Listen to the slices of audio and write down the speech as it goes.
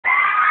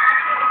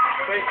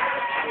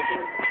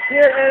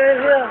Here,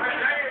 here.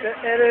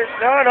 It is.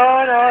 No.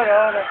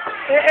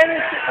 It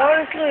is,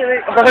 honestly,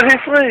 like,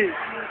 honestly.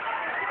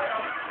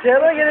 Yeah,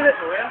 look at it.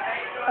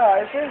 Ah,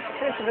 it's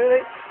just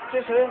really.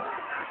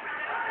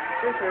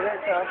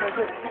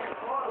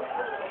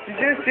 Did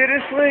you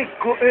seriously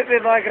go out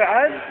with my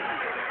grand?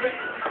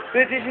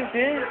 What did you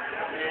say?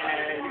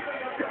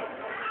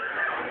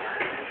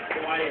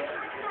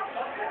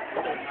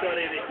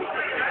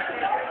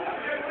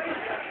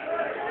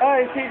 Oh,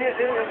 you see, did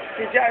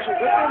you actually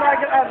go with my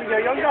grand when you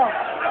were younger?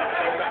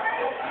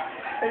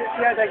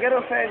 You had a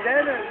girlfriend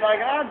then, it was my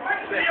grand?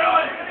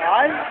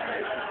 Aye?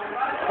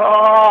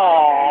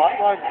 Oh, that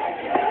one.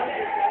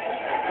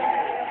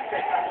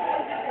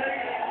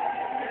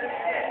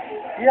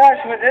 You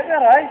actually went in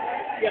there, aye?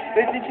 Yeah.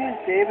 What did you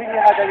say when you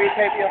had a wee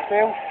time to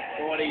yourself?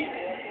 Sorry.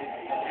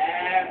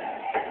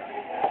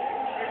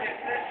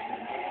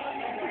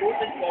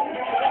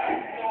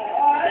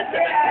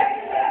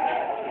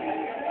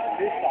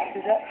 Who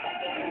started it?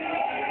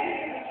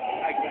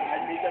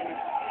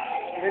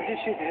 What did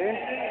she do?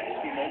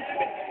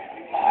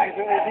 Aye,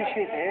 but what did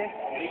she do?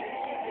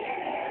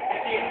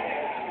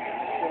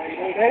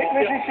 Right,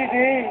 what did she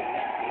do?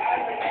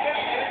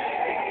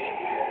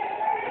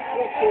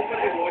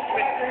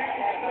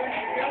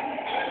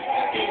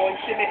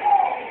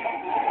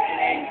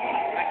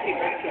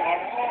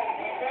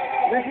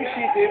 What did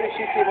she do when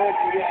she came on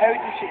to you? How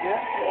did she do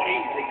it?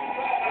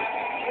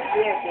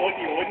 Your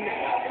body on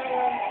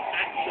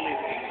actually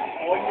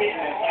on me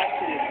and it's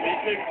actually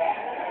moving.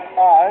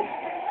 Aye.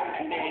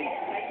 And then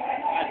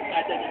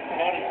I did it to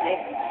her as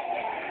well.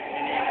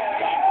 And then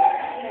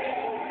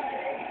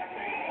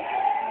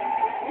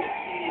we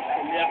serious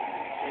from there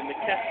and we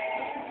kissed.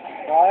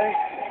 Aye.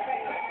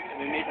 And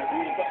we made a go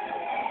of it.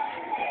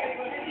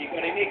 You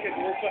got to make a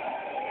go of it.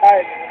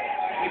 Aye.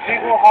 Did you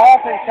go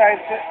half and try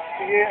and sit?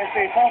 If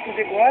they half, did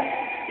you go in?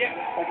 Yeah.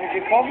 Or did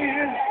you come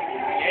even?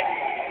 Yeah.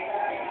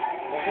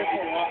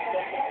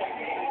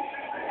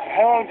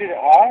 How long did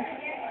it last?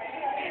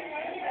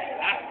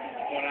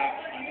 For a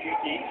few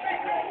days.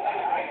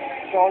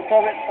 So I'm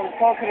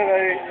talking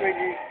about when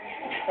you...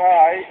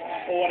 Alright.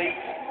 40,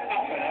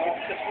 half an hour,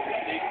 just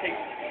daytime.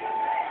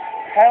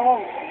 How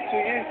long? So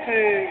you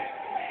two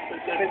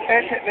went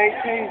out at night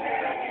time,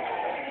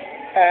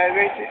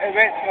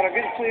 went for a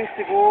good place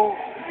to go,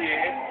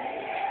 Yeah.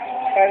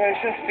 and it was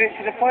just straight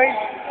to the point.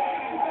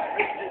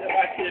 Right at the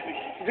back of the bush.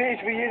 What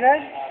age were you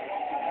then?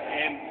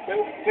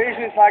 Well, What age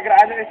was my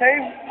grand at the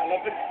time?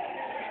 11.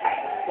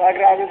 My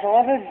grand was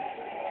 11.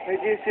 What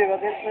did you say? What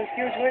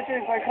school you went to?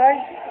 My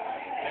Christ?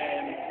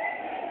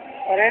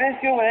 Or any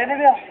school or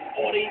anywhere?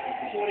 Sorry,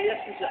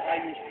 this was at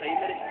Irish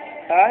Primary.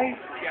 Aye.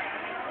 Yeah.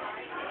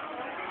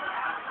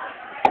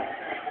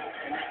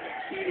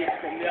 Serious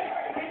from there.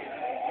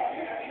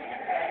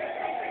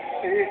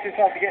 So you used to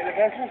start to get in the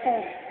business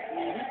on?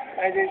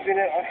 And you've been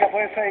like a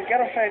boyfriend and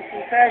girlfriend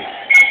since then?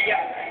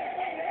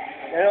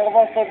 Yeah. And all of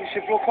a sudden she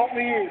broke up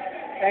with you.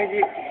 And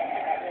you...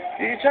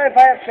 Did you try to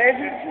buy her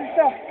presents and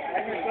stuff?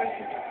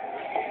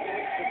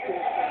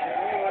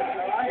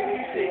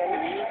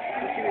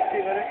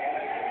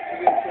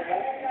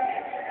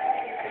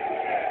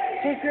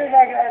 She said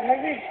like a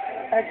maybe.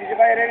 Did you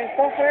buy her any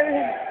stuff or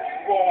anything?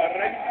 Got a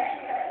ring.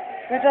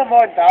 Did her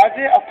mom and dad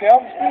do it? A pair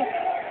of stuff?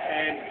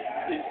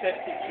 The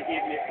insisted she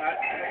gave me it back.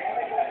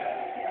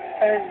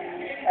 And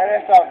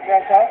that's it.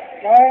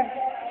 No?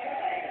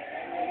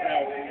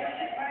 Well,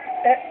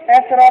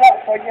 After all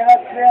that fun you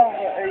had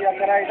there, you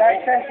denied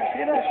access to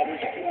see her? I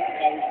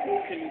was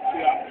broken to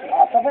after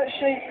That's a bit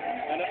shite.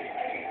 minute.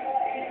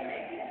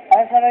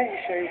 That's a right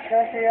shite,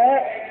 can I say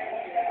it?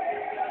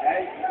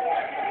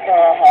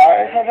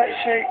 It's a bit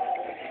shite.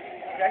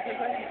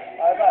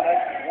 I've got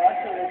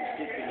lots of this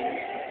stupid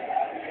news.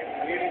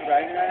 We were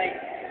driving that night.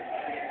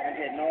 I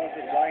didn't know if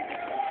it's like.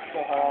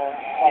 We've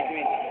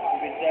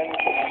been driving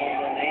for a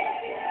long night.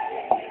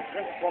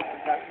 Just walked the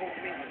platform to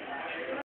me.